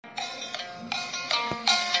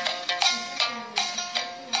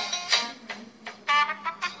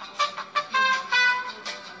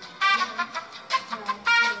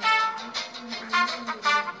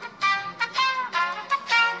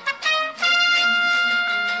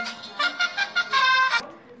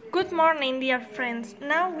morning, dear friends.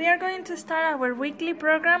 Now we are going to start our weekly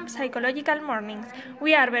program, Psychological Mornings.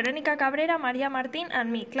 We are Verónica Cabrera, María Martín,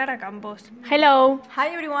 and me, Clara Campos. Hello! Hi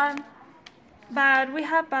everyone! But we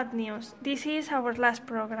have bad news. This is our last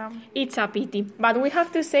program. It's a pity, but we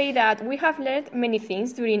have to say that we have learned many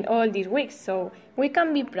things during all these weeks, so we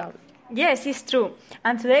can be proud. Yes, it's true.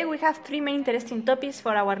 And today we have three main interesting topics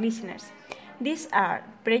for our listeners. These are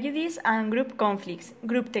prejudice and group conflicts,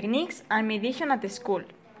 group techniques, and mediation at the school.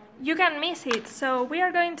 You can miss it, so we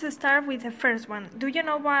are going to start with the first one. Do you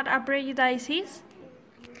know what a prejudice is?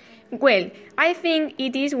 Well, I think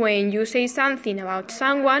it is when you say something about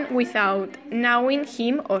someone without knowing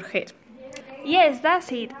him or her. Yes,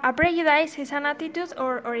 that's it. A prejudice is an attitude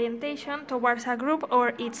or orientation towards a group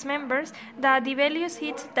or its members that devalues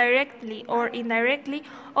it directly or indirectly,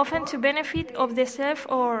 often to benefit of the self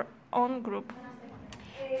or own group.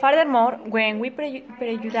 Furthermore, when we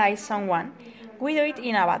prejudice someone, we do it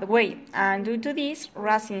in a bad way, and due to this,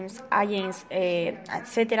 racism, against,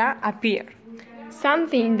 etc. appear.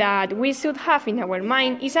 Something that we should have in our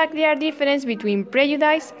mind is a clear difference between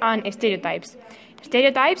prejudice and stereotypes.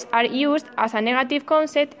 Stereotypes are used as a negative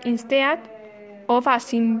concept instead of a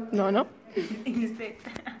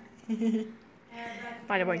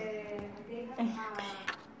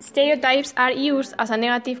Stereotypes are used as a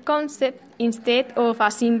negative concept instead of a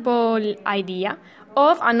simple idea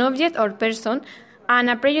of an object or person, and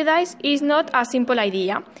a prejudice is not a simple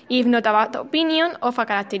idea, if not a bad opinion of a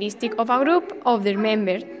characteristic of a group of their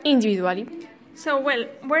members individually. So,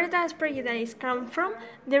 where does prejudice come from?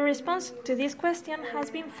 The response to this question has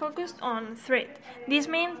been focused on threat. This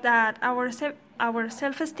means that our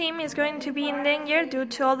self-esteem is going to be in danger due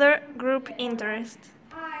to other group interests.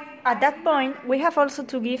 At that point, we have also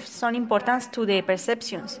to give some importance to the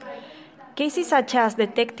perceptions. Cases such as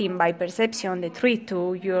detecting by perception the threat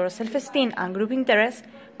to your self-esteem and group interest,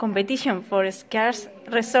 competition for scarce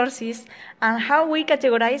resources, and how we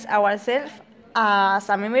categorize ourselves as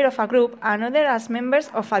a member of a group and others as members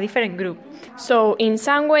of a different group. So, in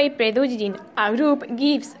some way, prejudging a group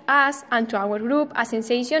gives us and to our group a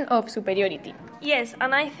sensation of superiority. Yes,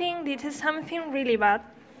 and I think this is something really bad.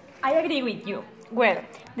 I agree with you. Well,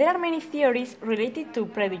 there are many theories related to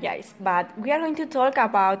prejudice, but we are going to talk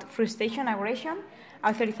about frustration aggression,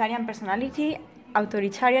 authoritarian personality,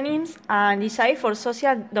 authoritarianism, and desire for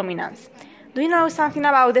social dominance. Do you know something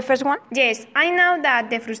about the first one? Yes, I know that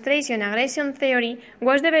the frustration aggression theory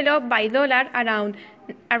was developed by Dollar around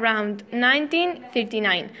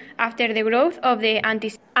 1939, after the growth of the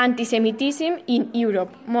anti-Semitism in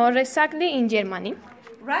Europe, more exactly in Germany.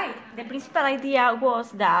 Right. The principal idea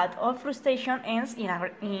was that all frustration ends in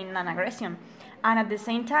an aggression, and at the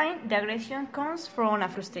same time, the aggression comes from a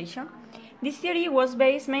frustration. This theory was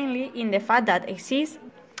based mainly in the fact that exists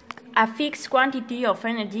a fixed quantity of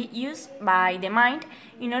energy used by the mind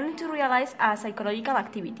in order to realize a psychological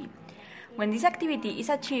activity. When this activity is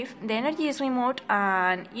achieved, the energy is removed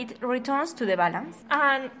and it returns to the balance.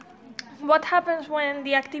 And what happens when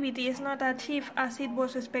the activity is not achieved as it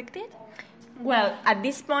was expected? Well, at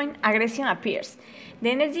this point, aggression appears.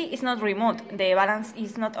 The energy is not removed, the balance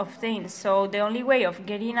is not obtained, so the only way of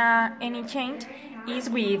getting any change is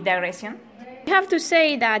with the aggression. We have to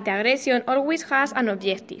say that the aggression always has an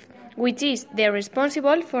objective, which is the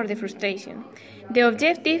responsible for the frustration. The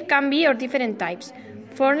objective can be of different types: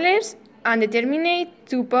 formless, undeterminate,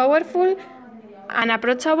 too powerful,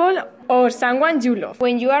 unapproachable, or someone you love.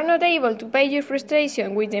 When you are not able to pay your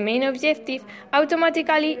frustration with the main objective,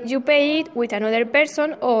 automatically you pay it with another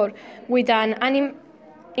person or with an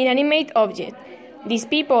inanimate object. These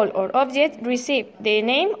people or objects receive the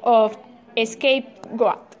name of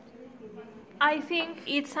scapegoat. I think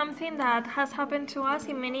it's something that has happened to us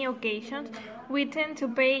in many occasions. We tend to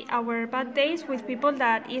pay our bad days with people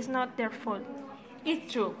that is not their fault.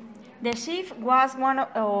 It's true. The shift was one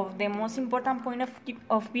of the most important points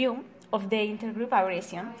of view of the intergroup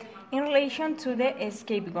aggression in relation to the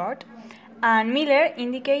scapegoat, and Miller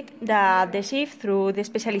indicated that the shift through the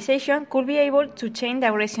specialization could be able to change the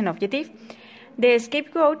aggression objective. The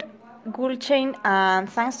scapegoat could change, and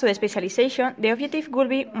thanks to the specialization, the objective would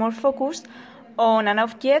be more focused on an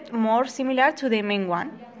object more similar to the main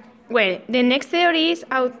one. Well, the next theory is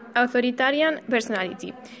authoritarian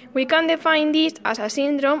personality. We can define this as a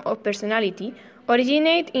syndrome of personality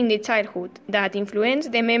originate in the childhood that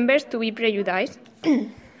influenced the members to be prejudiced.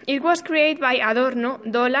 It was created by Adorno,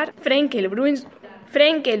 Dollar, Frenkel,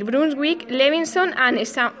 Brunswick, Levinson,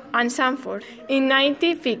 and Sanford in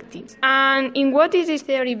 1950s. And in what is this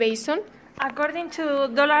theory based on? According to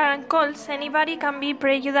Dollar and Coles, anybody can be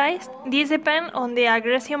prejudiced. This depends on the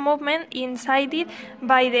aggression movement incited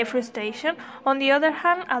by the frustration. On the other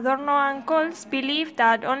hand, Adorno and Coles believe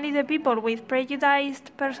that only the people with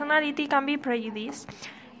prejudiced personality can be prejudiced.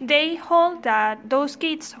 They hold that those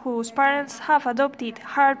kids whose parents have adopted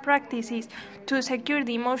hard practices to secure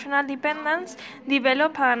the emotional dependence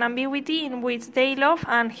develop an ambiguity in which they love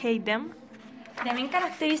and hate them. The main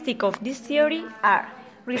characteristics of this theory are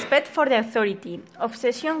respect for the authority,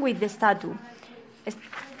 obsession with the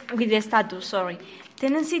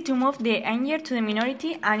tendency to move the anger to the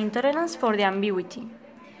minority, and intolerance for the ambiguity.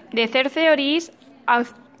 The third theory is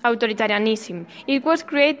authoritarianism. It was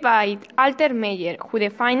created by Alter Meyer, who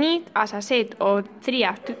defined it as a set of three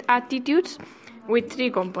attitudes with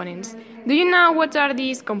three components. Do you know what are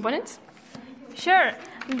these components? Sure,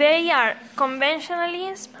 they are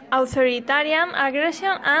conventionalism, authoritarian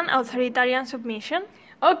aggression, and authoritarian submission.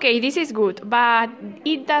 Okay, this is good, but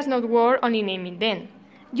it does not work only naming them.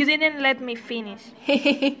 You didn't let me finish.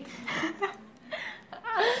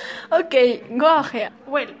 Okay, go ahead.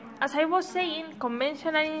 Well, as I was saying,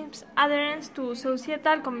 conventionalism adherence to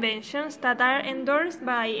societal conventions that are endorsed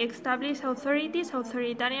by established authorities,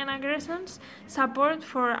 authoritarian aggressions, support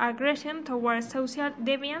for aggression towards social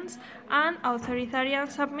deviance, and authoritarian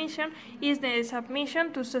submission is the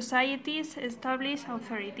submission to society's established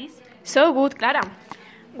authorities. So good, Clara.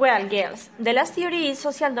 Well, girls, the last theory is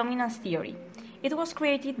social dominance theory. It was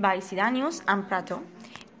created by Sidanius and Plato.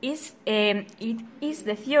 It is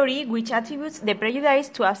the theory which attributes the prejudice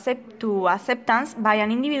to acceptance by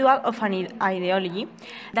an individual of an ideology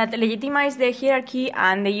that legitimizes the hierarchy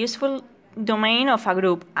and the useful domain of a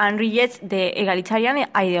group and rejects the egalitarian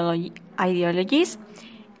ideologies.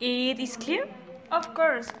 It is clear? Of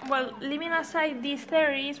course. Well, leaving aside these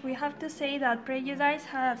theories, we have to say that prejudice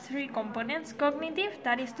has three components: cognitive,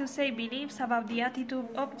 that is to say, beliefs about the attitude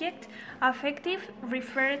object; affective,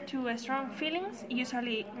 refer to strong feelings,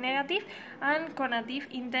 usually negative; and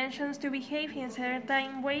conative, intentions to behave in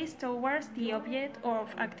certain ways towards the object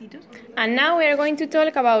of attitude. And now we are going to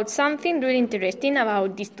talk about something really interesting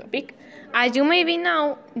about this topic. As you maybe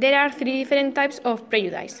know, there are three different types of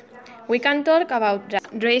prejudice. We can talk about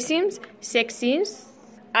racism, sexism,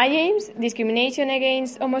 ageism, discrimination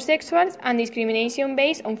against homosexuals, and discrimination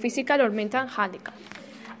based on physical or mental handicap.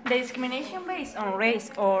 The discrimination based on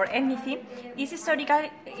race or ethnicity is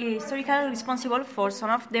historically responsible for some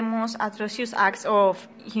of the most atrocious acts of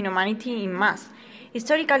inhumanity in mass.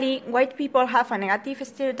 Historically, white people have a negative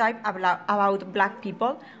stereotype about black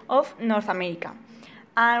people of North America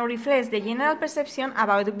and reflects the general perception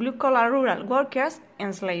about blue-collar rural workers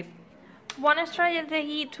enslaved. One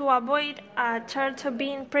strategy to avoid a charge of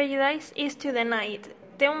being prejudiced is to deny it.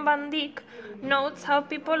 Theon Van Dyck notes how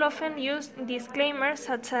people often use disclaimers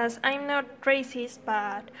such as "I'm not racist,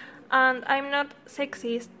 but," and "I'm not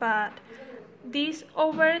sexist, but." This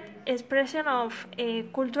overt expression of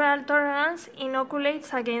cultural tolerance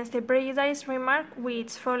inoculates against the prejudice remark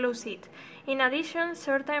which follows it. In addition,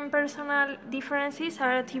 certain personal differences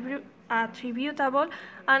are attributable,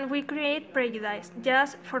 and we create prejudice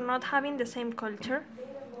just for not having the same culture.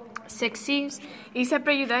 Sexism is a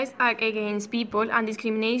prejudice against people and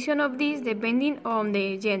discrimination of these depending on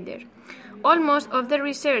the gender. Almost all of the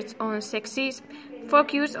research on sexism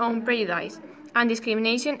focuses on prejudice and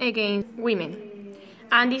discrimination against women.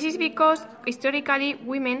 And this is because historically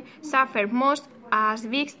women suffer most as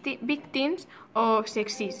victims of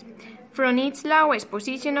sexism from its lowest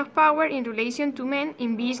position of power in relation to men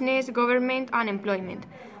in business, government, and employment.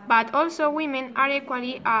 But also women are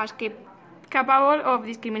equally as capable of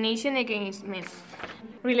discrimination against men.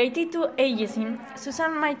 Related to ageism,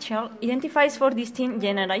 Susan Mitchell identifies four distinct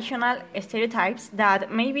generational stereotypes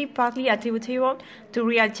that may be partly attributable to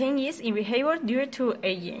real changes in behavior due to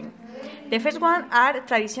aging. The first one are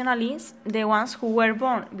traditionalists, the ones who were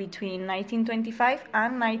born between 1925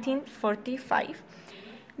 and 1945.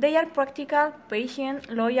 They are practical, patient,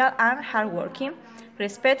 loyal, and hardworking,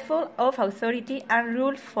 respectful of authority and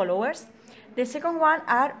rule followers. The second one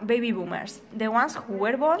are baby boomers, the ones who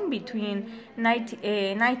were born between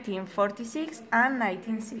 1946 and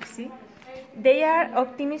 1960. They are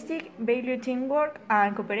optimistic, value teamwork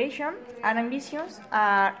and cooperation, and ambitious,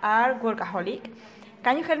 are workaholic.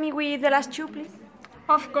 Can you help me with the last two, please?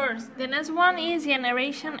 Of course. The next one is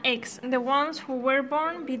Generation X, the ones who were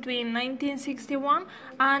born between 1961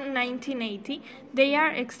 and 1980. They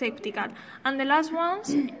are skeptical. And the last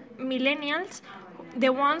ones, Millennials,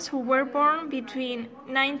 the ones who were born between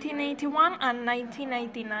 1981 and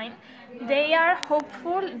 1999. They are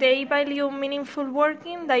hopeful, they value meaningful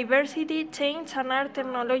working, diversity, change, and are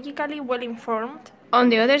technologically well informed. On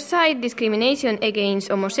the other side, discrimination against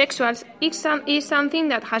homosexuals is something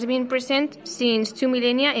that has been present since 2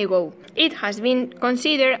 millennia ago. It has been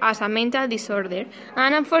considered as a mental disorder,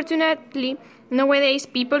 and unfortunately, nowadays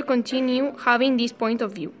people continue having this point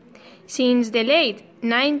of view. Since the late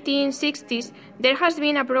 1960s, there has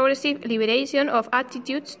been a progressive liberation of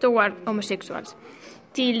attitudes toward homosexuals,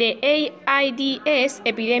 till the AIDS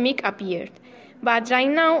epidemic appeared. But right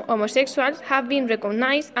now, homosexuals have been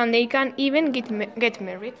recognized and they can even get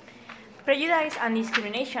married. Prejudice and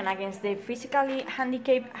discrimination against the physically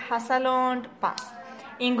handicapped has a long past,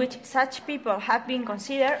 in which such people have been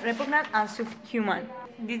considered repugnant and subhuman.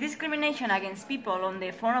 This discrimination against people on the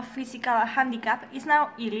form of physical handicap is now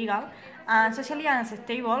illegal and socially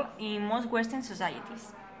unacceptable in most Western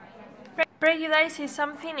societies. Prejudice is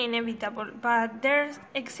something inevitable, but there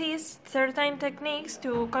exist certain techniques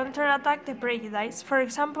to counterattack the prejudice. For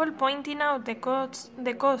example, pointing out the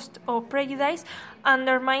cost of prejudice,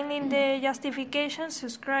 undermining the justification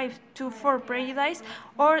subscribed to for prejudice,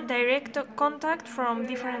 or direct contact from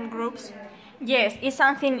different groups. Yes, it's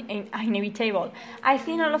something inevitable. I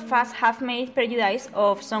think all of us have made prejudice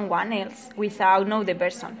of someone else without knowing the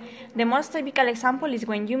person. The most typical example is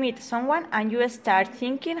when you meet someone and you start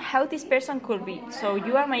thinking how this person could be, so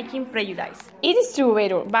you are making prejudice. It is true,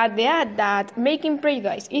 Vero, but the act that making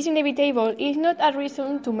prejudice is inevitable is not a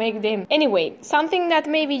reason to make them. Anyway, something that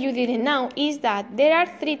maybe you didn't know is that there are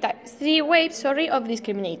three ways of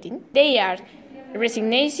discriminating. They are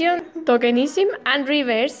resignation, tokenism, and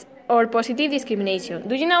reverse or positive discrimination.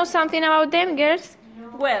 Do you know something about them, girls?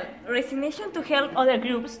 Well, resignation to help other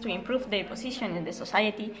groups to improve their position in the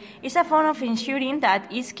society is a form of ensuring that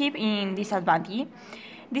is kept in disadvantage.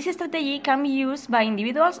 This strategy can be used by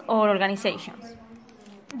individuals or organizations.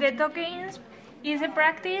 The tokenism is a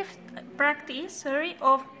practice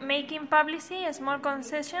of making publicly small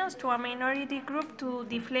concessions to a minority group to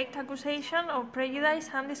deflect accusation of prejudice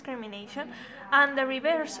and discrimination, and the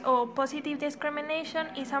reverse of positive discrimination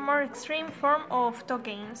is a more extreme form of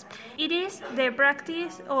tokenism. It is the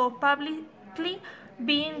practice of publicly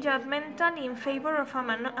being judgmental in favor of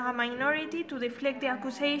a minority to deflect the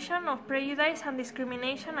accusation of prejudice and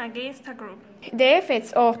discrimination against a group. The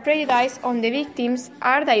effects of prejudice on the victims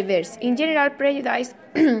are diverse. In general, prejudice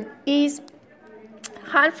is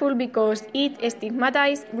harmful because it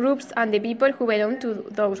stigmatizes groups and the people who belong to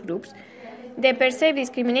those groups. The perceived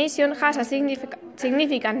discrimination has a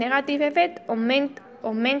significant negative effect on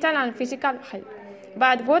mental and physical health.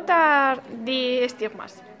 But what are the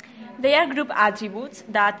stigmas? They are group attributes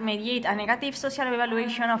that mediate a negative social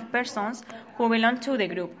evaluation of persons who belong to the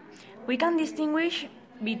group. We can distinguish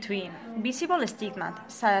between visible stigma,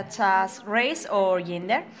 such as race or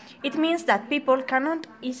gender. It means that people cannot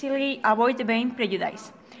easily avoid being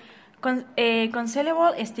prejudiced.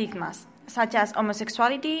 Concealable stigmas, such as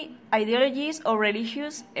homosexuality, ideologies, or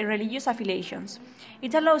religious affiliations.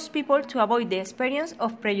 It allows people to avoid the experience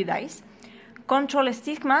of prejudice. Control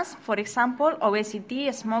stigmas, for example, obesity,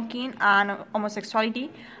 smoking, and homosexuality,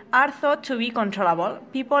 are thought to be controllable.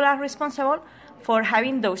 People are responsible for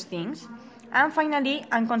having those things. And finally,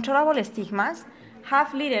 uncontrollable stigmas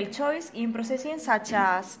have little choice in processing, such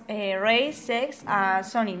as race, sex, and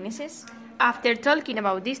some illnesses. After talking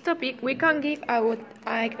about this topic, we can give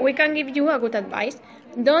you a good advice.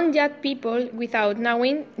 Don't judge people without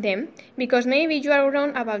knowing them, because maybe you are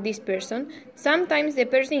wrong about this person. Sometimes the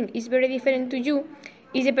person is very different to you,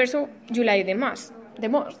 is the person you like the most.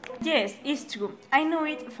 Yes, it's true. I know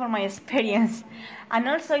it from my experience. And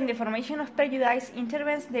also in the formation of prejudice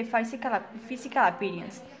intervenes the physical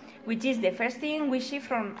appearance, which is the first thing we see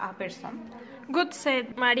from a person. Good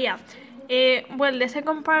said, Maria. The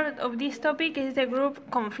second part of this topic is the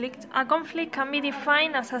group conflict. A conflict can be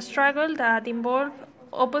defined as a struggle that involves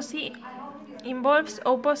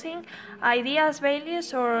opposing ideas,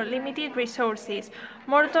 values, or limited resources.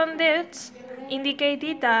 Morton Deeds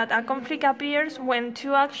indicated that a conflict appears when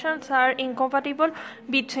two actions are incompatible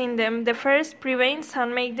between them. The first prevents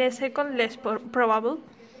and makes the second less probable.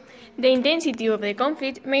 The intensity of the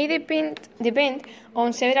conflict may depend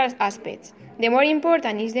on several aspects. The more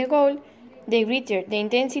important is the goal, the greater the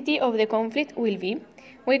intensity of the conflict will be.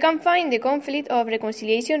 We can find the conflict of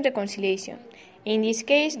reconciliation. In this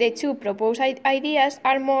case, the two proposed ideas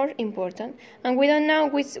are more important, and we don't know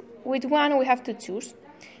which one we have to choose.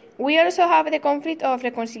 We also have the conflict of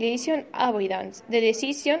reconciliation avoidance. The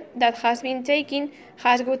decision that has been taken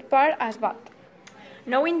has good part as bad.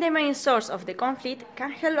 Knowing the main source of the conflict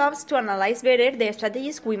can help us to analyze better the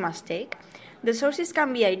strategies we must take. The sources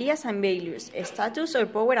can be ideas and values, status or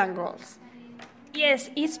power and goals. Yes,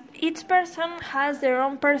 each person has their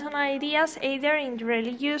own personal ideas, either in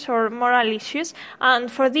religious or moral issues,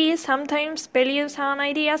 and for this, sometimes values and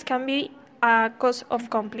ideas can be a cause of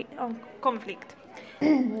conflict.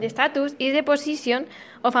 The status is the position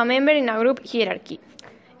of a member in a group hierarchy.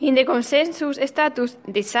 In the consensus status,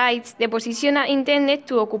 the sides, the position are intended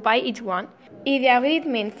to occupy each one. If the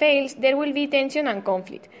agreement fails, there will be tension and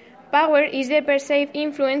conflict. Power is the perceived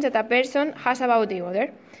influence that a person has about the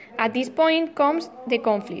other. At this point comes the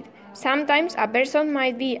conflict. Sometimes a person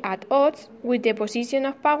might be at odds with the position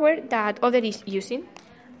of power that other is using.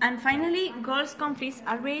 And finally, goals conflicts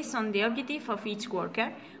are based on the objective of each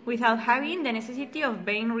worker without having the necessity of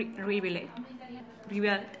being revealed.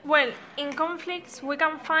 Well, in conflicts, we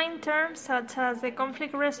can find terms such as the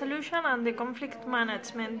conflict resolution and the conflict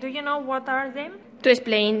management. Do you know what are them? To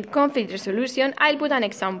explain conflict resolution, I'll put an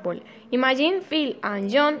example. Imagine Phil and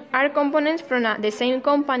John are components from the same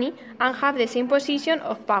company and have the same position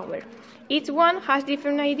of power. Each one has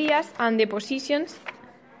different ideas and the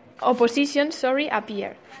oppositions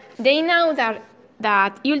appear. They know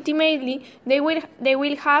that ultimately they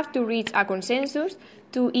will have to reach a consensus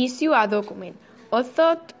to issue a document.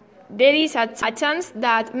 Although there is a chance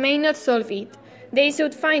that may not solve it, they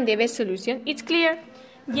should find the best solution. It's clear?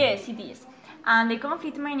 Yes, it is. And the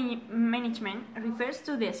conflict management refers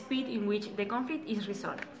to the speed in which the conflict is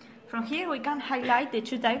resolved. From here, we can highlight the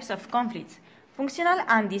two types of conflicts, functional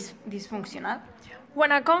and dysfunctional.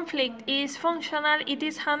 When a conflict is functional, it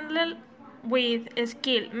is handled with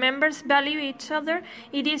skill. Members value each other.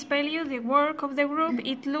 It is value the work of the group.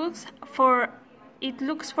 It looks for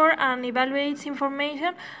and evaluates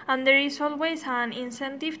information, and there is always an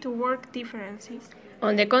incentive to work differences.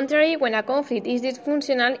 On the contrary, when a conflict is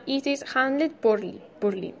dysfunctional, it is handled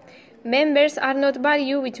poorly. Members are not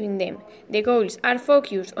valued between them. The goals are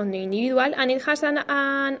focused on the individual, and it has an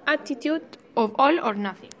attitude of all or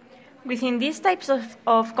nothing. Within these types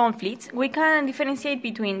of conflicts, we can differentiate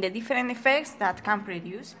between the different effects that can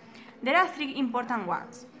produce. There are three important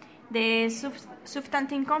ones. The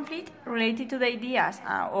substantive conflict related to the ideas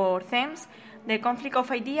or themes, the conflict of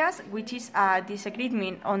ideas, which is a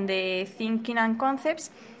disagreement on the thinking and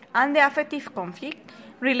concepts, and the affective conflict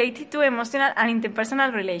related to emotional and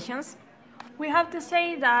interpersonal relations. We have to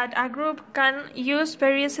say that a group can use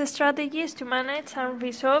various strategies to manage and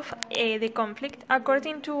resolve the conflict.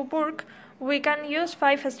 According to Burke, we can use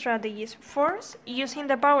 5 strategies. First, using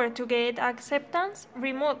the power to get acceptance,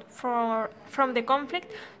 remove from the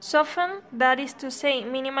conflict, soften, that is to say,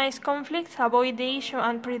 minimize conflicts, avoid the issue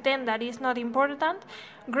and pretend that is not important,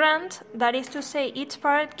 grant, that is to say, each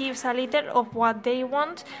part gives a little of what they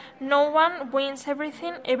want, no one wins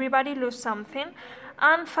everything, everybody loses something.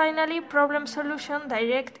 And finally, problem solution,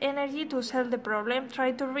 direct energy to solve the problem,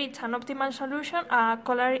 try to reach an optimal solution, a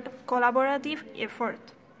collaborative effort.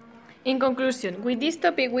 In conclusion, with this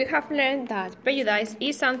topic we have learned that prejudice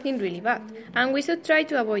is something really bad, and we should try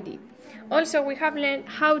to avoid it. Also, we have learned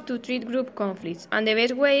how to treat group conflicts and the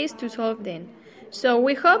best ways to solve them. So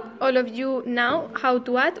we hope all of you know how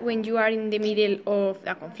to act when you are in the middle of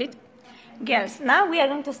a conflict. Girls, now we are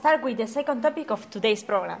going to start with the second topic of today's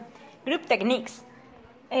program, group techniques.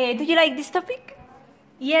 Do you like this topic?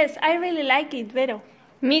 Yes, I really like it, Vero.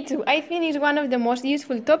 Me too. I think it's one of the most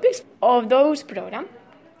useful topics of those programs.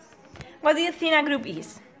 What do you think a group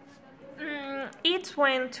is? It's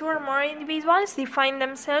when 2 or more individuals define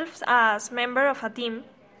themselves as members of a team.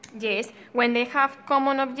 Yes, when they have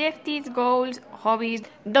common objectives, goals, hobbies,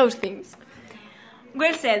 those things.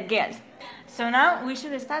 Well said, girls. So now we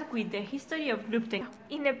should start with the history of group techniques.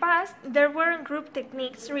 In the past, there were group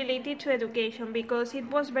techniques related to education because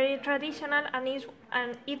it was very traditional and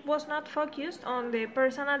it was not focused on the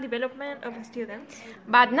personal development of students.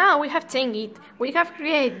 But now we have changed it. We have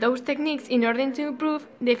created those techniques in order to improve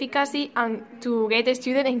the efficacy and to get the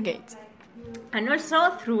student engaged. And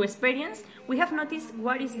also, through experience, we have noticed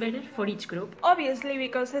what is better for each group. Obviously,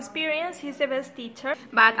 because experience is the best teacher.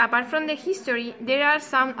 But apart from the history, there are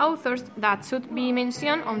some authors that should be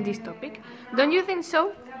mentioned on this topic. Don't you think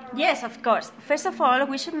so? Yes, of course. First of all,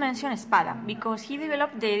 we should mention Espada, because he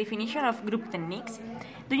developed the definition of group techniques.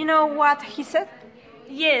 Do you know what he said?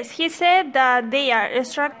 Yes, he said that they are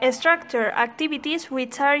structured activities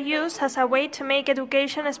which are used as a way to make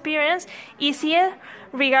education experience easier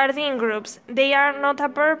regarding groups. They are not a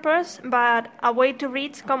purpose, but a way to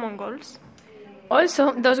reach common goals.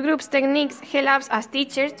 Also, those groups techniques help us as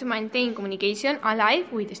teachers to maintain communication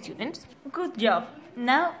alive with the students. Good job.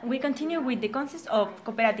 Now we continue with the concept of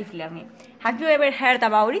cooperative learning. Have you ever heard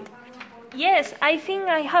about it? Yes, I think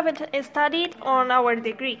I have studied on our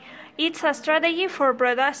degree. It's a strategy for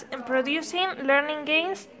producing learning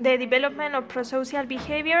gains, the development of prosocial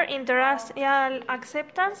behavior, interracial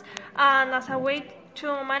acceptance, and as a way to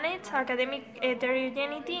manage academic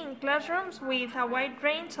heterogeneity in classrooms with a wide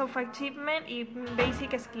range of achievement in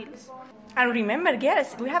basic skills. And remember,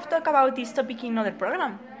 girls, we have talked about this topic in another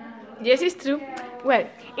program. Yes, it's true. Well,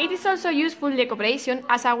 it is also useful the cooperation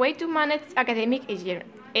as a way to manage academic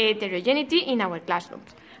heterogeneity in our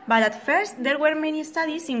classrooms. But at first, there were many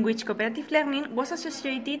studies in which cooperative learning was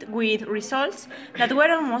associated with results that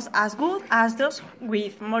were almost as good as those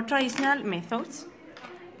with more traditional methods.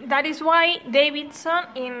 That is why Davidson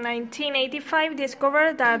in 1985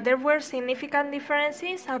 discovered that there were significant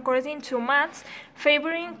differences according to maths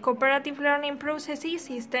favoring cooperative learning processes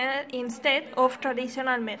instead of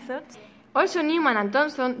traditional methods. Also, Newman and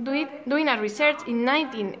Thompson, doing a research in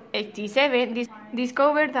 1987,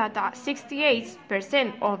 discovered that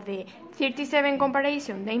 68% of the 37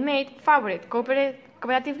 comparisons they made favored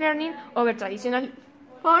cooperative learning over traditional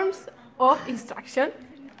forms of instruction.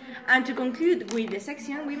 And to conclude with the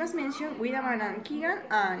section, we must mention Wiedemann and Keegan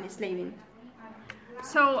and Slavin.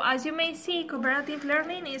 So, as you may see, cooperative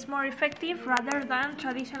learning is more effective rather than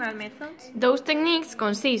traditional methods. Those techniques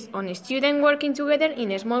consist on students working together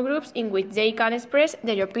in small groups in which they can express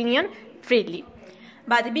their opinion freely.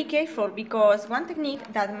 But be careful, because one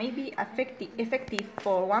technique that may be effective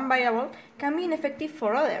for one variable can be ineffective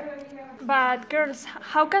for other. But girls,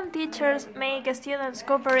 how can teachers make students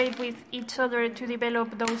cooperate with each other to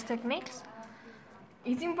develop those techniques?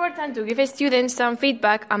 It's important to give students some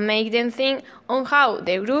feedback and make them think on how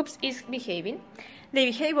the groups is behaving. The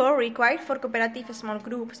behavior required for cooperative small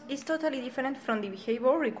groups is totally different from the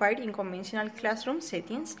behavior required in conventional classroom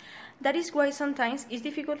settings. That is why sometimes it's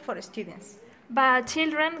difficult for students. But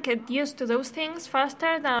children get used to those things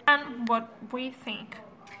faster than what we think.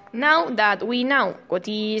 Now that we know what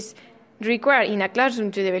is required in a classroom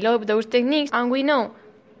to develop those techniques, and we know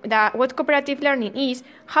that what cooperative learning is,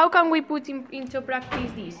 how can we put into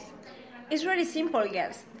practice this? It's really simple,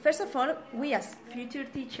 girls. First of all, we as future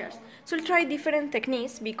teachers should try different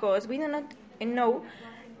techniques because we do not know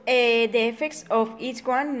the effects of each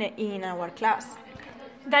one in our class.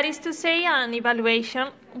 That is to say, an evaluation.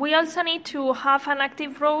 We also need to have an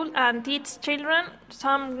active role and teach children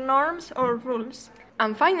some norms or rules.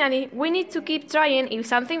 And finally, we need to keep trying if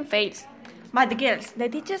something fails. But girls, the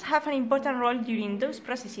teachers have an important role during those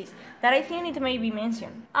processes that I think it may be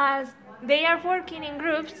mentioned. As they are working in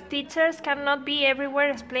groups, teachers cannot be everywhere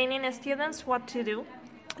explaining to students what to do.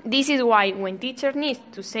 This is why when teacher needs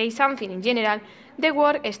to say something in general, the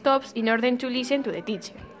work stops in order to listen to the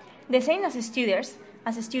teacher. The same as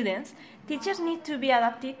students, teachers need to be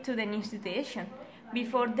adapted to the new situation.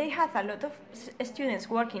 Before they had a lot of students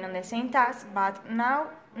working on the same task, but now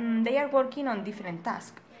they are working on different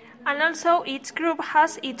tasks. And also, each group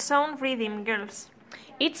has its own rhythm, girls.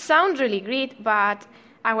 It sounds really great, but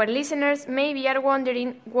our listeners maybe are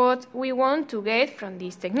wondering what we want to get from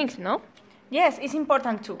these techniques, no? Yes, it's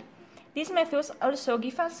important too. These methods also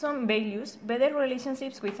give us some values, better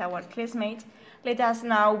relationships with our classmates, let us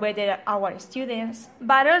know better our students,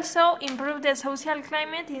 but also improve the social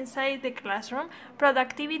climate inside the classroom,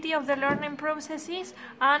 productivity of the learning processes,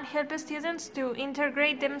 and help students to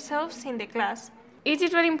integrate themselves in the class. It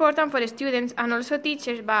is very important for students and also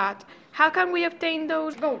teachers, but how can we obtain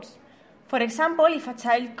those goals? For example, if a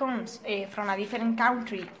child comes from a different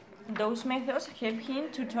country, those methods help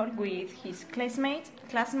him to talk with his classmates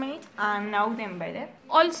and know them better.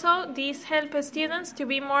 Also, these help students to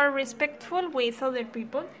be more respectful with other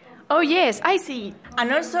people. Oh yes, I see.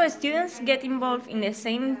 And also students get involved in the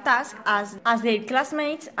same task as their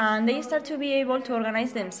classmates, and they start to be able to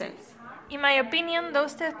organize themselves. In my opinion,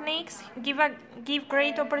 those techniques give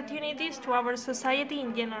great opportunities to our society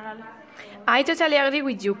in general. I totally agree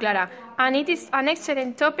with you, Clara, and it is an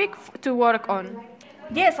excellent topic to work on.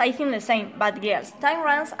 Yes, I think the same, but girls, time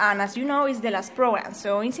runs, and as you know, it's the last program,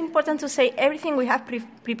 so it's important to say everything we have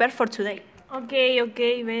prepared for today. Okay,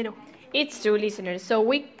 Vero. It's true, listeners, so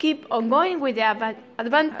we keep on going with the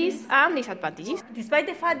advantages and disadvantages. Despite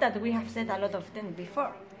the fact that we have said a lot of them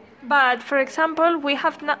before. But, for example, we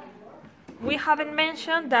haven't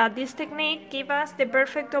mentioned that this technique gives us the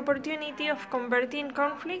perfect opportunity of converting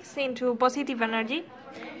conflicts into positive energy.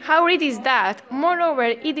 How great is that? Moreover,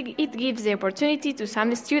 it gives the opportunity to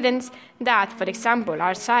some students that, for example,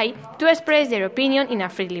 are shy to express their opinion in a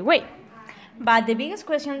friendly way. But the biggest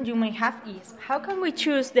question you may have is, how can we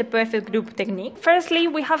choose the perfect group technique? Firstly,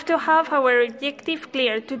 we have to have our objective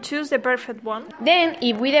clear to choose the perfect one. Then,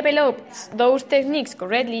 if we develop those techniques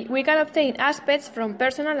correctly, we can obtain aspects from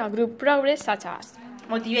personal and group progress such as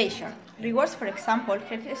motivation. Rewards, for example,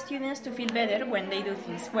 help students to feel better when they do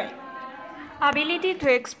things well. Ability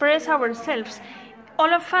to express ourselves.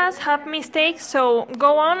 All of us have mistakes, so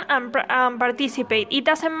go on and participate. It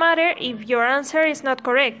doesn't matter if your answer is not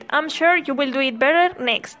correct. I'm sure you will do it better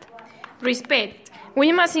next. Respect.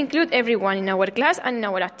 We must include everyone in our class and in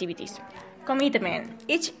our activities. Commitment.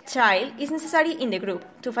 Each child is necessary in the group.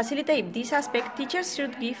 To facilitate this aspect, teachers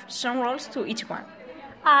should give some roles to each one.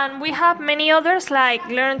 And we have many others like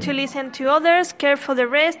learn to listen to others, care for the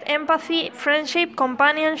rest, empathy, friendship,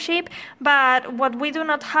 companionship, but what we do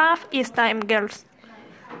not have is time, girls.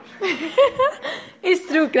 It's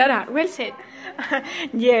true, Clara. Well said.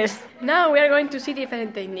 Yes. Now we are going to see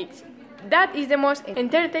different techniques. That is the most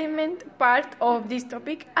entertainment part of this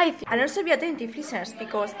topic, I think. And also be attentive, listeners,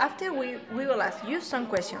 because after we will ask you some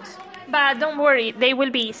questions. But don't worry, they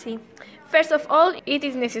will be easy. First of all, it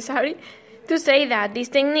is necessary to say that these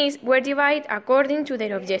techniques were divided according to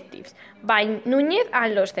their objectives by Núñez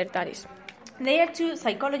and Los Certares. They are two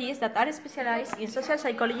psychologists that are specialized in social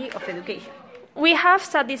psychology of education. We have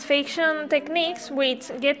satisfaction techniques, which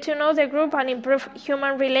get to know the group and improve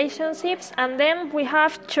human relationships, and then we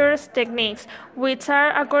have choice techniques, which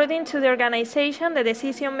are according to the organization, the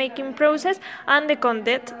decision-making process, and the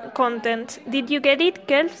content. Did you get it,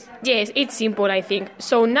 girls? Yes, it's simple, I think.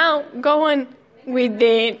 So now, go on with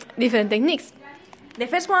the different techniques. The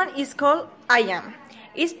first one is called I am.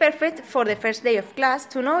 It's perfect for the first day of class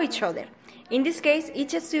to know each other. In this case,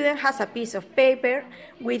 each student has a piece of paper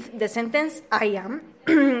with the sentence I am,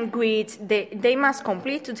 which they must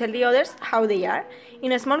complete to tell the others how they are.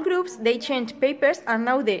 In small groups, they change papers and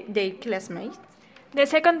know their classmates. The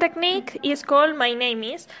second technique is called My Name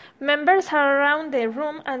Is. Members are around the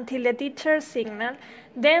room until the teacher signals.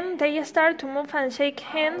 Then they start to move and shake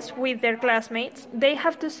hands with their classmates. They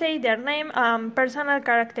have to say their name and personal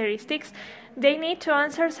characteristics. They need to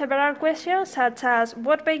answer several questions such as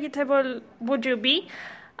what vegetable would you be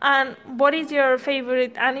and what is your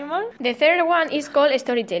favorite animal? The third one is called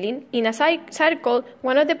storytelling. In a circle,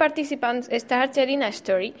 one of the participants starts telling a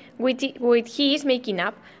story which he is making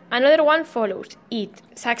up. Another one follows it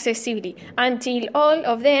successively until all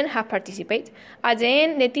of them have participated. At the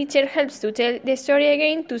end, the teacher helps to tell the story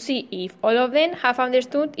again to see if all of them have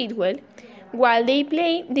understood it well. While they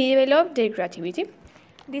play, they develop their creativity.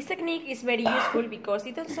 This technique is very useful because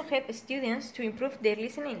it also helps students to improve their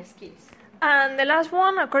listening skills. And the last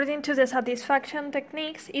one, according to the satisfaction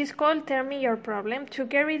techniques, is called Tell Me Your Problem. To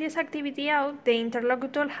carry this activity out, the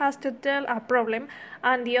interlocutor has to tell a problem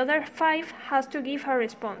and the other 5 has to give a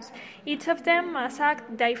response. Each of them must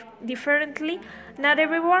act differently. Not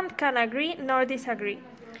everyone can agree nor disagree.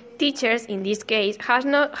 Teachers, in this case,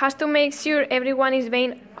 has to make sure everyone is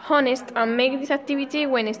being honest and make this activity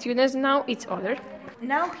when students know each other.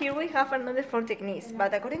 Now here we have another 4 techniques,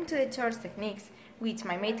 but according to the choice techniques, which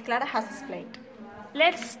my mate Clara has explained.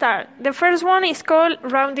 Let's start. The first one is called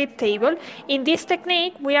rounded table. In this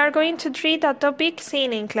technique, we are going to treat a topic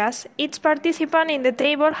seen in class. Each participant in the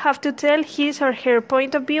table have to tell his or her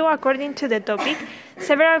point of view according to the topic.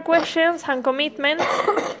 Several questions and commitments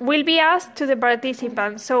will be asked to the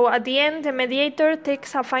participants. So at the end, the mediator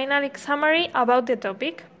takes a final summary about the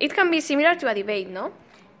topic. It can be similar to a debate, no?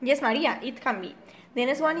 Yes, Maria, it can be. The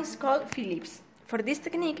next one is called Phillips. For this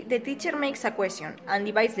technique, the teacher makes a question and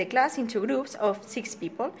divides the class into groups of 6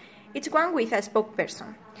 people, each one with a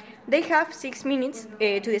spokesperson. They have 6 minutes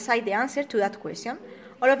to decide the answer to that question.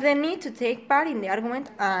 All of them need to take part in the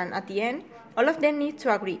argument, and at the end, all of them need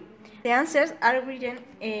to agree. The answers are written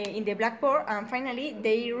in the blackboard, and finally,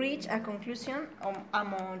 they reach a conclusion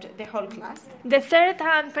among the whole class. The third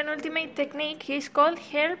and penultimate technique is called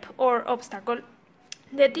help or obstacle.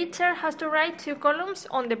 The teacher has to write 2 columns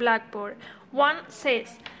on the blackboard. One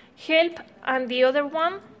says help and the other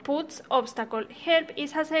one puts obstacle. Help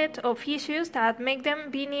is a set of issues that make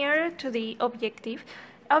them be nearer to the objective.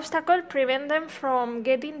 Obstacle prevent them from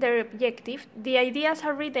getting their objective. The ideas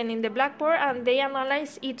are written in the blackboard and they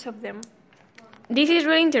analyze each of them. This is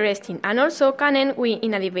really interesting and also can end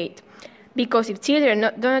in a debate. Because if children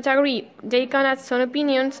do not agree, they can add some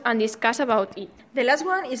opinions and discuss about it. The last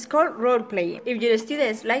one is called role-playing. If your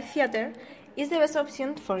students like theater, it's the best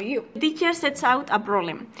option for you. The teacher sets out a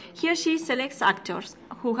problem. He or she selects actors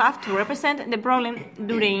who have to represent the problem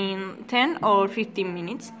during 10 or 15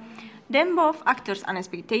 minutes. Then both actors and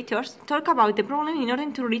spectators talk about the problem in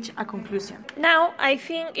order to reach a conclusion. Now, I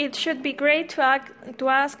think it should be great to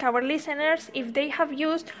ask our listeners if they have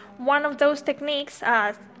used one of those techniques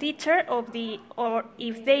as teacher or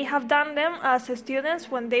if they have done them as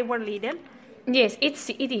students when they were little. Yes,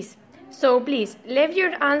 it is. So please, leave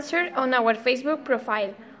your answer on our Facebook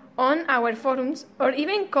profile, on our forums, or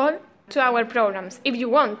even call to our programs, if you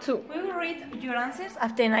want to. We will read your answers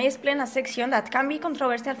after I explain a section that can be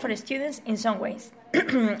controversial for students in some ways.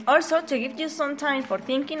 Also, to give you some time for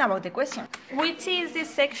thinking about the question. Which is this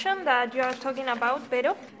section that you are talking about,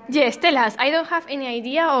 Vero? Yes, tell us. I don't have any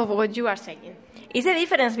idea of what you are saying. Is the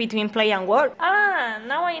difference between play and work?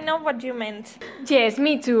 Now I know what you meant. Yes,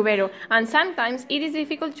 me too, Vero. And sometimes it is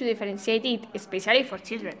difficult to differentiate it, especially for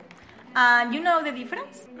children. And you know the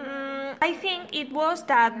difference? I think it was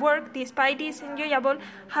that work, despite it's enjoyable,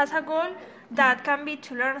 has a goal that can be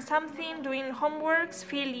to learn something, doing homeworks,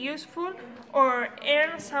 feel useful, or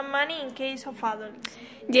earn some money in case of adults.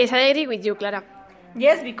 Yes, I agree with you, Clara.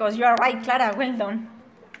 Yes, because you are right, Clara. Well done.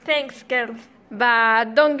 Thanks, girl.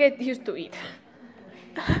 But don't get used to it.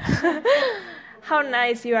 How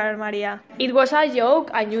nice you are, Maria. It was a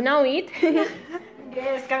joke and you know it.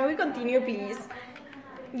 Yes, can we continue, please?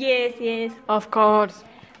 Yes. Of course.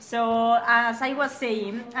 So, as I was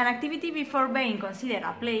saying, an activity before being considered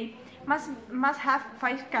a play must have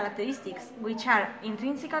 5 characteristics, which are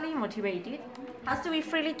intrinsically motivated, has to be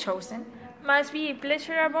freely chosen, must be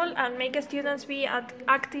pleasurable and make students be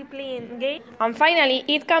actively engaged. And finally,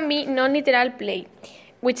 it can be non-literal play,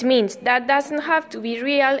 which means that doesn't have to be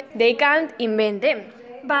real, they can't invent them.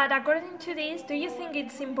 But according to this, do you think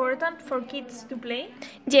it's important for kids to play?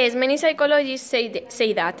 Yes, many psychologists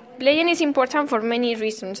say that. Playing is important for many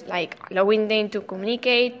reasons, like allowing them to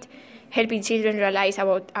communicate, helping children realize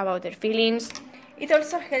about their feelings. It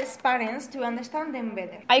also helps parents to understand them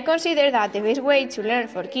better. I consider that the best way to learn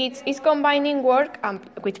for kids is combining work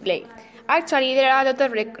with play. Actually, there are a lot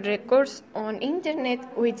of records on internet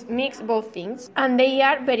which mix both things, and they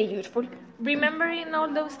are very useful. Remembering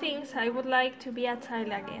all those things, I would like to be a child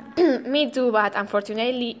again. Me too, but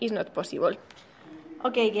unfortunately, it's not possible.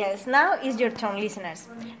 Okay, girls, now is your turn, listeners.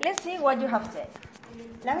 Let's see what you have said.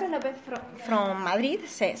 Laura Lopez from Madrid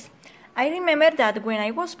says, I remember that when I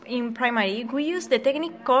was in primary, we used the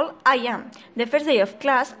technique called I am, the first day of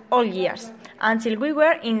class, all years, until we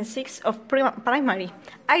were in 6th of primary.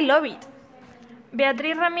 I love it.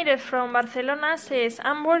 Beatriz Ramirez from Barcelona says,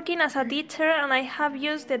 I'm working as a teacher and I have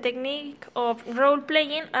used the technique of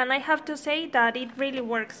role-playing and I have to say that it really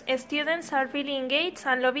works. Students are really engaged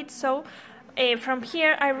and love it, so from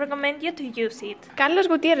here I recommend you to use it. Carlos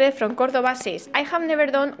Gutierrez from Córdoba says, I have never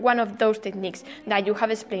done one of those techniques that you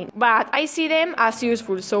have explained, but I see them as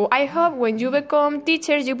useful, so I hope when you become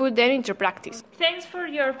teachers you put them into practice. Thanks for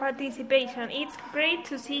your participation. It's great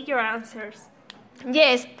to see your answers.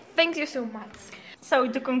 Yes, thank you so much. So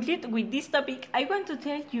to conclude with this topic, I want to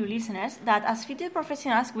tell you listeners that as future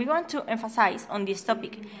professionals we want to emphasize on this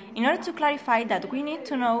topic in order to clarify that we need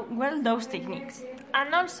to know well those techniques.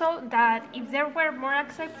 And also that if there were more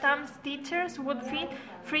acceptance, teachers would feel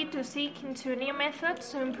free to seek into new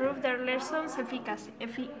methods to improve their lessons'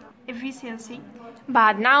 efficiency.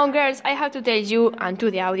 But now, girls, I have to tell you and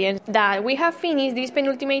to the audience that we have finished this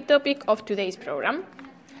penultimate topic of today's program.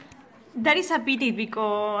 That is a pity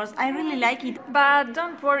because I really like it. But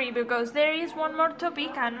don't worry because there is one more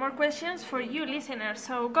topic and more questions for you listeners,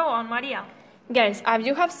 so go on, Maria. Girls, as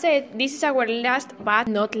you have said, this is our last but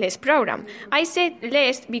not least program. I said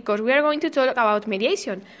last because we are going to talk about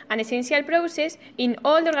mediation, an essential process in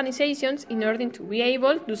all the organizations in order to be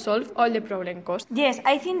able to solve all the problem caused. Yes,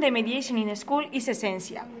 I think the mediation in the school is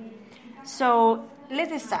essential. So,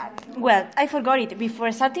 let's start. Well, I forgot it. Before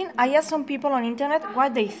starting, I asked some people on internet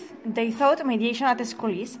what they thought mediation at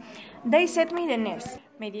school is. They said me the next.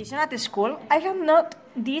 Mediation at school? I have not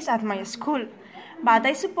this at my school. But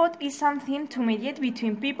I suppose it's something to mediate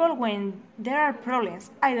between people when there are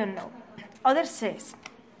problems. I don't know. Others says,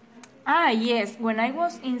 yes, when I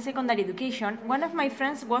was in secondary education, one of my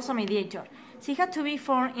friends was a mediator. She had to be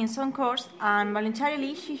formed in some course and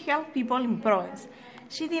voluntarily she helped people in problems.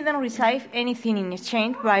 She didn't receive anything in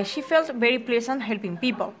exchange, but she felt very pleasant helping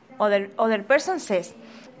people. Other person says,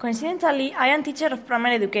 coincidentally, I am teacher of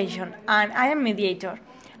primary education and I am mediator.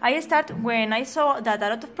 I started when I saw that a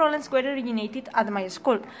lot of problems were originated at my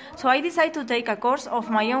school, so I decided to take a course of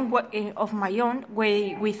my own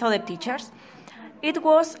way with other teachers. It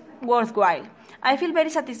was worthwhile. I feel very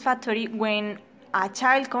satisfactory when a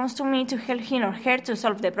child comes to me to help him or her to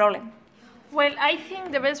solve the problem. Well, I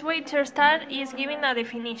think the best way to start is giving a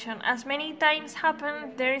definition. As many times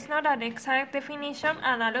happen, there is not an exact definition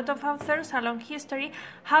and a lot of authors along history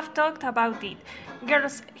have talked about it.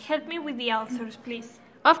 Girls, help me with the authors, please.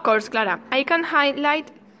 Of course, Clara. I can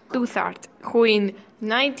highlight Tuthard, who in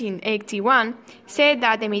 1981 said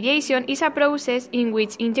that the mediation is a process in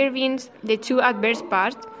which intervenes the two adverse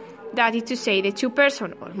parts that is to say the two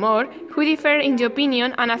persons or more who differ in the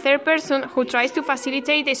opinion and a third person who tries to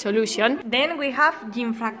facilitate the solution. Then we have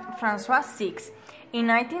Jean-Francois Six. In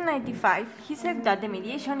 1995, he said that the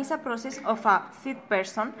mediation is a process of a third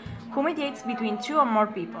person who mediates between two or more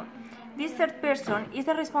people. This third person is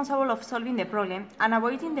the responsible of solving the problem and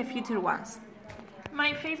avoiding the future ones.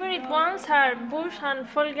 My favorite ones are Bush and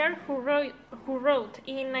Folger, who wrote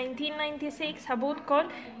in 1996 a book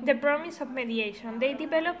called The Promise of Mediation. They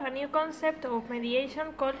developed a new concept of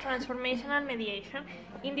mediation called transformational mediation.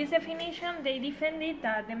 In this definition, they defended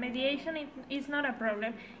that the mediation is not a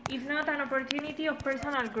problem, it's not an opportunity of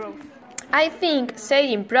personal growth. I think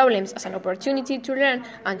seeing problems as an opportunity to learn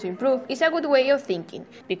and to improve is a good way of thinking,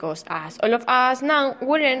 because as all of us now,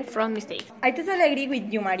 we learn from mistakes. I totally agree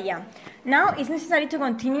with you, Maria. Now it's necessary to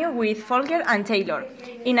continue with Folger and Taylor.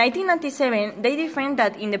 In 1997, they defined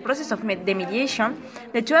that in the process of the mediation,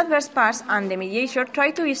 the two adverse parts and the mediator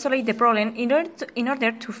try to isolate the problem in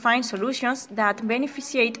order to find solutions that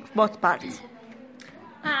beneficiate both parts.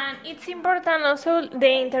 And it's important also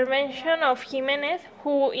the intervention of Jimenez,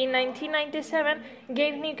 who in 1997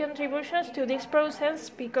 gave new contributions to this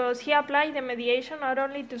process because he applied the mediation not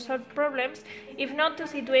only to solve problems, if not to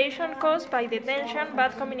situations caused by the tension,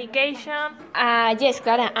 bad communication. Yes,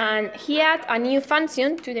 Clara, and he added a new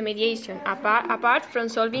function to the mediation, apart from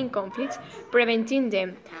solving conflicts, preventing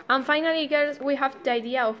them. And finally, girls, we have the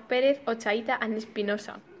idea of Pérez, Ochaita, and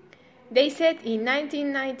Espinosa. They said in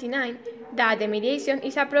 1999 that the mediation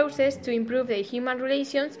is a process to improve the human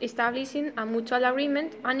relations, establishing a mutual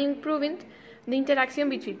agreement and improving the interaction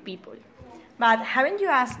between people. But haven't you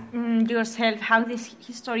asked yourself how this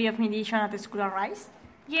history of mediation at the school arose?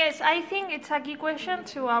 Yes, I think it's a key question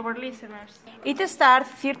to our listeners. It started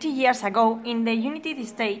 30 years ago in the United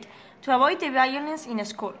States to avoid the violence in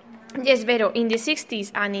school. Yes, Vero, in the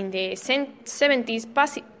 60s and in the 70s,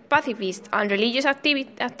 pacifists and religious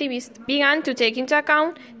activists began to take into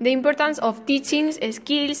account the importance of teaching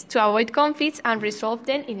skills to avoid conflicts and resolve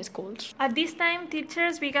them in schools. At this time,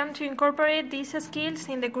 teachers began to incorporate these skills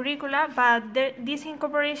in the curricula, but these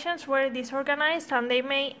incorporations were disorganized and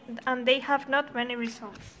they have not many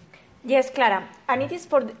results. Yes, Clara, and it is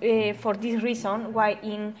for this reason why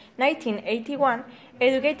in 1981,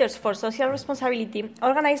 Educators for Social Responsibility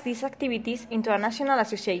organized these activities into a national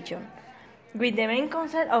association, with the main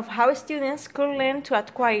concept of how students could learn to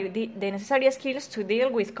acquire the necessary skills to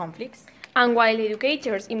deal with conflicts. And while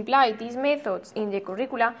educators imply these methods in the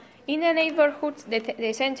curricula, in the neighborhoods,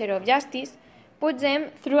 the Center of Justice put them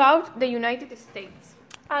throughout the United States.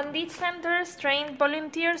 And these centers trained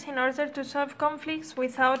volunteers in order to solve conflicts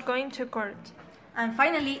without going to court. And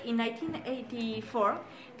finally, in 1984,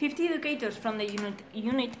 50 educators from the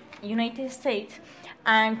United States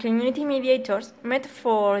and community mediators met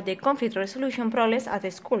for the conflict resolution process at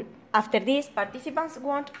the school. After this, participants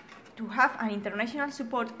want to have an international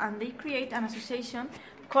support and they create an association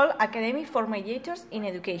called Academy for Mediators in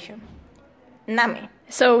Education. NAME.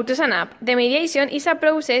 So, to sum up, the mediation is a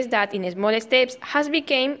process that in small steps has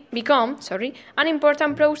become an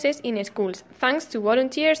important process in schools, thanks to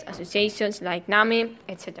volunteers, associations like NAME,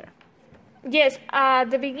 etc. Yes,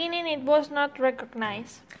 at the beginning it was not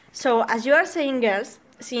recognized. So, as you are saying, girls,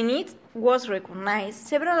 since it was recognized,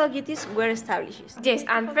 several objectives were established. Yes,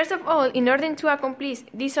 and first of all, in order to accomplish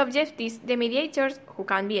these objectives, the mediators, who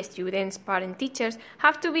can be students, parents, teachers,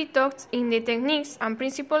 have to be taught in the techniques and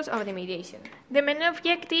principles of the mediation. The main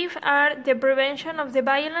objectives are the prevention of the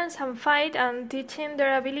violence and fight and teaching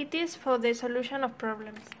their abilities for the solution of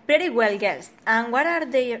problems. Pretty well, girls. And what are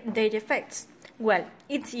their effects? Well,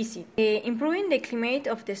 it's easy. Improving the climate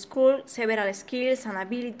of the school, several skills and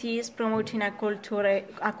abilities, promoting a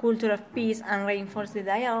culture of peace and reinforce the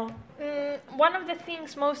dialogue. One of the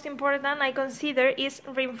things most important I consider is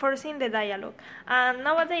reinforcing the dialogue. And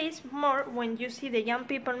nowadays, more when you see the young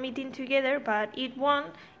people meeting together, but each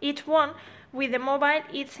one with the mobile,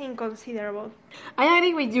 it's inconsiderable. I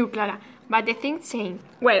agree with you, Clara, but the thing saying,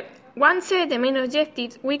 well, once said the main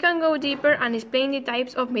objectives, we can go deeper and explain the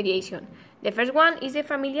types of mediation. The first one is the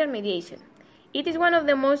familiar mediation. It is one of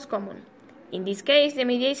the most common. In this case, the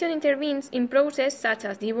mediation intervenes in processes such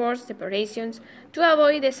as divorce, separations, to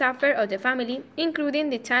avoid the suffering of the family, including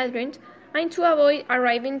the children, and to avoid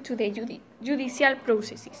arriving to the judicial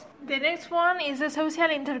processes. The next one is the social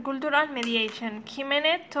intercultural mediation.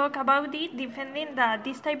 Jimenez talked about it, defending that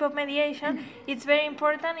this type of mediation is very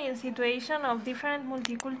important in situations of different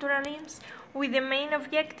multiculturalisms, with the main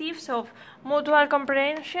objectives of mutual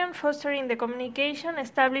comprehension, fostering the communication,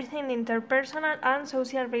 establishing interpersonal and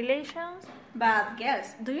social relations. But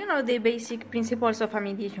girls, do you know the basic principles of a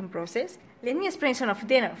mediation process? Let me explain some of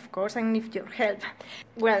them, of course, and need your help.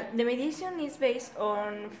 Well, the mediation is based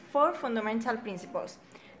on four fundamental principles.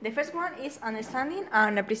 The first one is understanding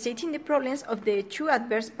and appreciating the problems of the two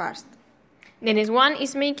adverse parts. The next one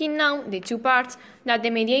is making known the two parts that the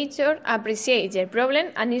mediator appreciates their problem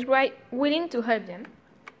and is willing to help them.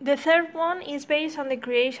 The third one is based on the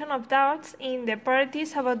creation of doubts in the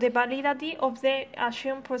parties about the validity of the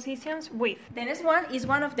assumed positions with. The next one is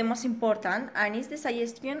one of the most important and is the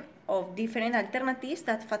suggestion of different alternatives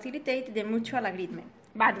that facilitate the mutual agreement.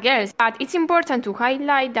 But girls, it's important to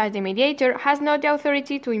highlight that the mediator has not the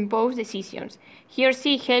authority to impose decisions. He or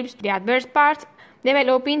she helps the adverse parts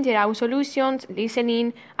developing their own solutions,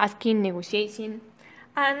 listening, asking, negotiating.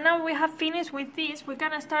 And now we have finished with this, we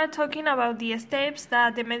can start talking about the steps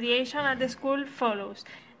that the mediation at the school follows.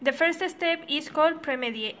 The first step is called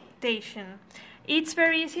premeditation. It's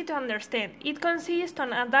very easy to understand. It consists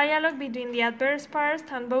on a dialogue between the adverse parts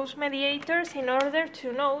and both mediators in order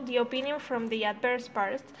to know the opinion from the adverse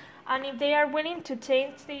parts and if they are willing to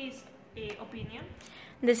change this opinion.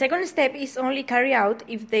 The second step is only carried out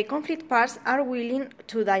if the conflict parts are willing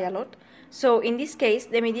to dialogue. So, in this case,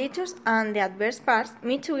 the mediators and the adverse parts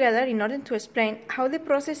meet together in order to explain how the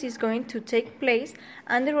process is going to take place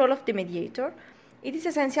and the role of the mediator. It is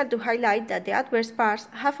essential to highlight that the adverse parts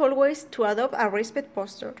have always to adopt a respect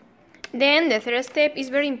posture. Then the third step is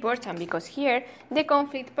very important because here the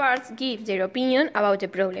conflict parts give their opinion about the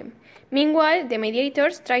problem. Meanwhile, the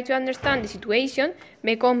mediators try to understand the situation,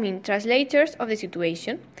 becoming translators of the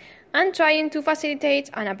situation, and trying to facilitate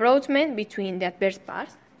an approachment between the adverse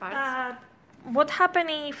parts. What happens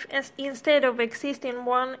if instead of existing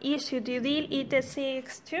one issue to deal, it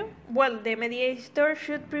exists two? Well, the mediator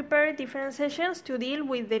should prepare different sessions to deal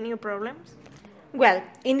with the new problems. Well,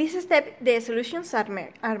 in this step, the solutions are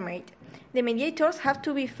made. The mediators have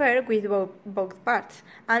to be fair with both parts,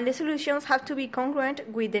 and the solutions have to be congruent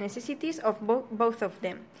with the necessities of both of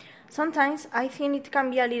them. Sometimes I think it can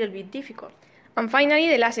be a little bit difficult. And finally,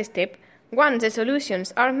 the last step. Once the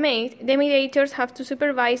solutions are made, the mediators have to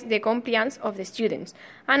supervise the compliance of the students,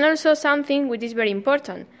 and also something which is very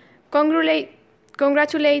important,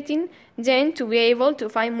 congratulating them to be able to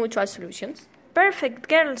find mutual solutions. Perfect,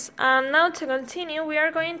 girls. And now to continue, we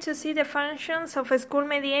are going to see the functions of school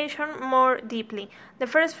mediation more deeply. The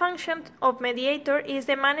first function of mediator is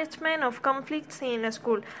the management of conflicts in a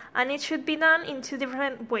school, and it should be done in two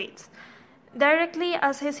different ways. Directly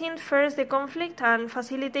assessing first the conflict and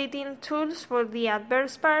facilitating tools for the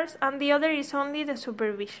adverse parts, and the other is only the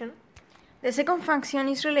supervision. The second function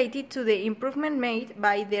is related to the improvement made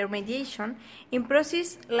by their mediation in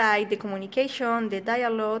processes like the communication, the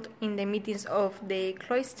dialogue, in the meetings of the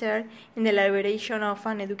cloister, in the elaboration of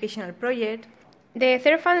an educational project. The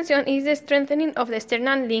third function is the strengthening of the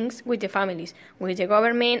external links with the families, with the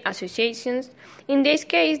government, associations. In this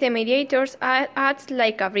case, the mediators act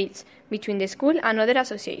like a bridge between the school and other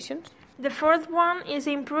associations. The fourth one is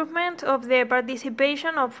the improvement of the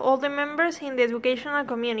participation of all the members in the educational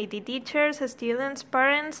community, teachers, students,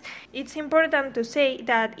 parents. It's important to say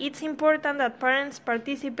that it's important that parents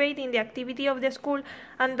participate in the activity of the school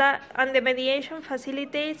and the mediation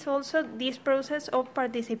facilitates also this process of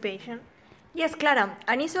participation. Yes, Clara,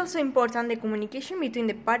 and it's also important the communication between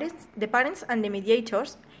the parents and the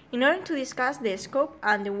mediators in order to discuss the scope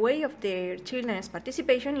and the way of their children's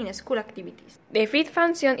participation in school activities. The fifth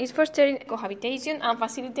function is fostering cohabitation and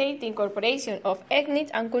facilitate the incorporation of ethnic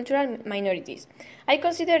and cultural minorities. I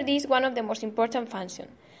consider this one of the most important functions.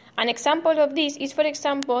 An example of this is, for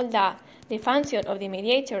example, that the function of the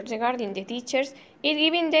mediator regarding the teachers is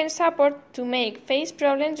giving them support to face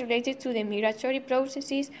problems related to the migratory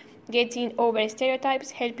processes, getting over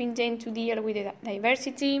stereotypes, helping them to deal with the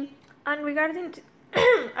diversity. And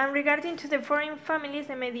regarding to the foreign families,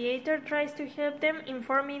 the mediator tries to help them,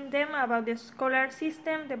 informing them about the scholar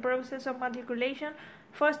system, the process of matriculation,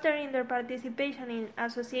 fostering their participation in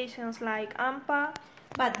associations like AMPA.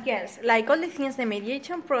 But girls, like all the things, the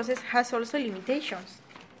mediation process has also limitations.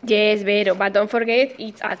 Yes, Vero, but don't forget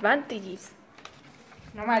its advantages.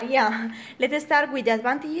 No, Maria. Let's start with the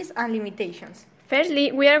advantages and limitations.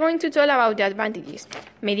 Firstly, we are going to talk about the advantages.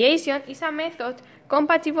 Mediation is a method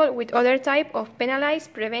compatible with other types of penalize,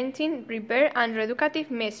 preventing, repair, and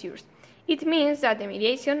reeducative measures. It means that the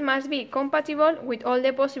mediation must be compatible with all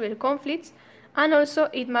the possible conflicts, and also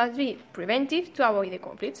it must be preventive to avoid the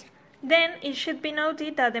conflicts. Then it should be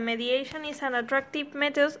noted that the mediation is an attractive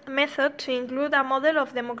method to include a model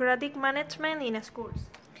of democratic management in schools.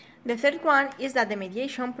 The third one is that the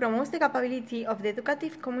mediation promotes the capability of the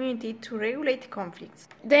educative community to regulate conflicts.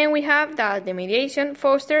 Then we have that the mediation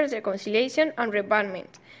fosters reconciliation and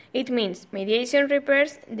repairment. It means mediation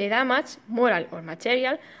repairs the damage, moral or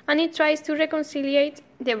material, and it tries to reconcile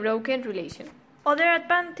the broken relation. Other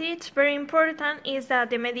advantage, very important, is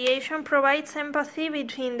that the mediation provides empathy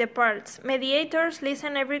between the parts. Mediators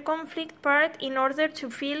listen every conflict part in order to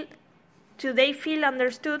they feel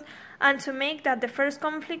understood and to make that the first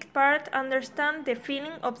conflict part understand the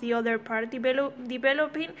feeling of the other part,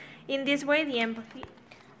 developing in this way the empathy.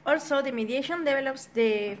 Also, the mediation develops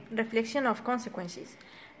the reflection of consequences.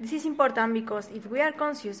 This is important because if we are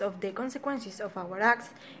conscious of the consequences of our acts,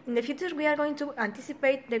 in the future we are going to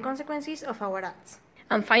anticipate the consequences of our acts.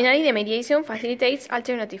 And finally, the mediation facilitates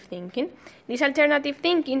alternative thinking. This alternative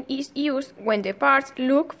thinking is used when the parts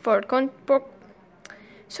look for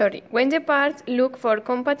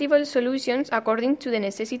compatible solutions according to the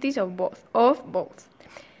necessities of both.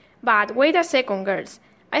 But wait a second, girls.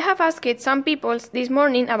 I have asked some people this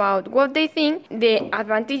morning about what they think the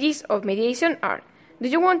advantages of mediation are. Do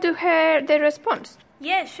you want to hear the response?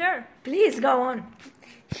 Yeah, sure. Please go on.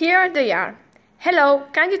 Here they are. Hello,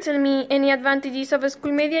 can you tell me any advantages of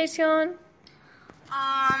school mediation?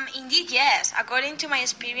 Indeed, yes. According to my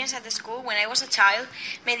experience at the school when I was a child,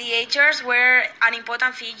 mediators were an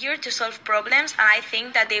important figure to solve problems, and I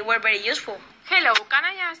think that they were very useful. Hello, can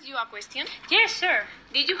I ask you a question? Yes, sure.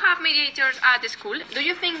 Did you have mediators at the school? Do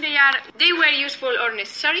you think they were useful or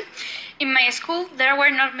necessary? In my school, there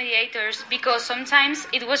were not mediators because sometimes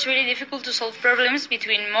it was really difficult to solve problems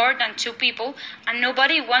between more than two people and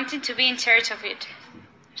nobody wanted to be in charge of it.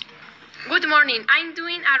 Good morning. I'm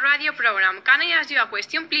doing a radio program. Can I ask you a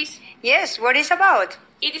question, please? Yes, what is about?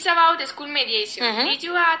 It is about school mediation. Mm-hmm. Did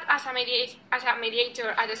you act as a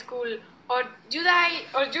mediator at the school, or you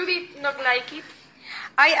did not like it?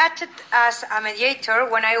 I acted as a mediator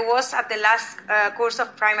when I was at the last course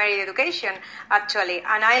of primary education, actually,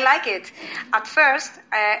 and I like it. At first,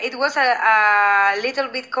 it was a little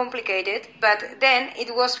bit complicated, but then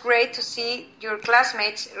it was great to see your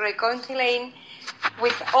classmates reconciling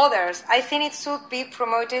with others. I think it should be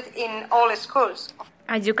promoted in all schools.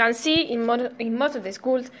 As you can see, in most of the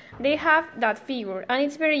schools, they have that figure, and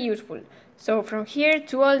it's very useful. So from here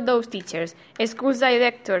to all those teachers, schools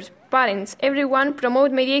directors, parents, everyone,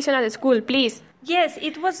 promote mediation at the school, please. Yes,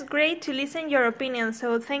 it was great to listen your opinion,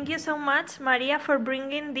 so thank you so much, Maria, for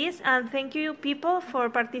bringing this, and thank you, people, for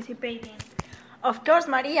participating. Of course,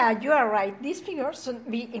 Maria, you are right. These figures should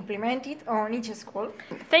be implemented on each school.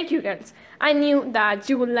 Thank you, girls. I knew that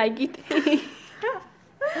you would like it.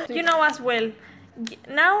 You know as well.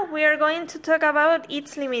 Now we are going to talk about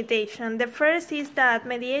its limitation. The first is that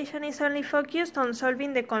mediation is only focused on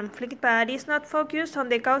solving the conflict, but is not focused on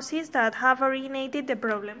the causes that have originated the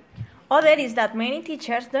problem. Other is that many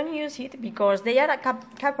teachers don't use it because they are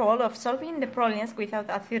capable of solving the problems without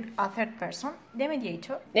a third person, the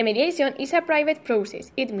mediator. The mediation is a private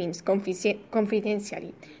process. It means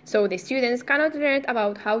confidentially, so the students cannot learn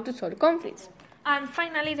about how to solve conflicts. And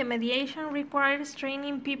finally, the mediation requires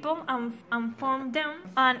training people and form them,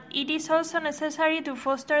 and it is also necessary to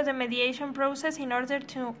foster the mediation process in order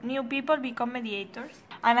to new people become mediators.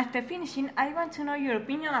 And after finishing, I want to know your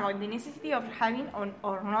opinion about the necessity of having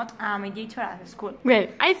or not a mediator at school. Well,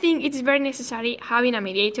 I think it's very necessary having a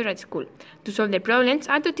mediator at school to solve the problems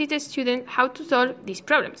and to teach the students how to solve these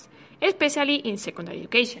problems, especially in secondary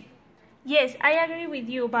education. Yes, I agree with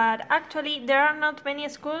you, but actually there are not many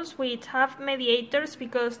schools which have mediators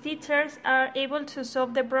because teachers are able to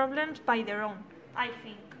solve the problems by their own, I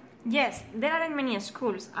think. Yes, there aren't many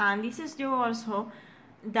schools, and this is due also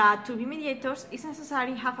that to be mediators is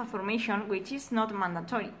necessary to have a formation which is not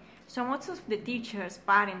mandatory. So most of the teachers,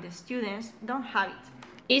 parents, the students don't have it.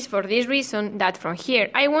 It's for this reason that from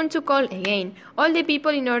here I want to call again all the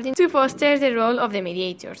people in order to foster the role of the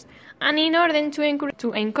mediators and in order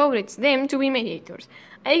to encourage them to be mediators.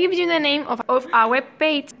 I give you the name of a web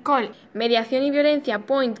page called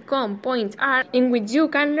mediacionyviolencia.com.ar in which you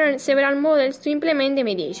can learn several models to implement the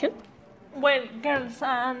mediation. Well, girls,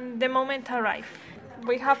 and the moment arrived.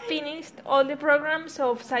 We have finished all the programs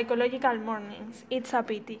of psychological mornings. It's a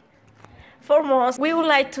pity. Foremost, we would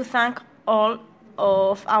like to thank all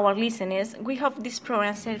of our listeners. We hope this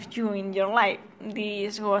program served you in your life.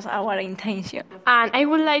 This was our intention. And I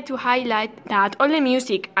would like to highlight that all the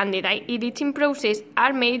music and the editing process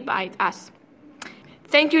are made by us.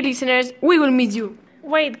 Thank you, listeners. We will miss you.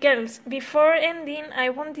 Wait, girls, before ending, I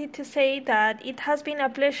wanted to say that it has been a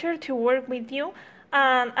pleasure to work with you,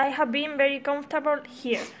 and I have been very comfortable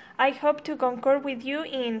here. I hope to concur with you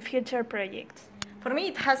in future projects. For me,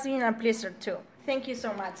 it has been a pleasure too. Thank you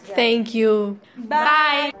so much, guys. Thank you.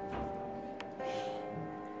 Bye.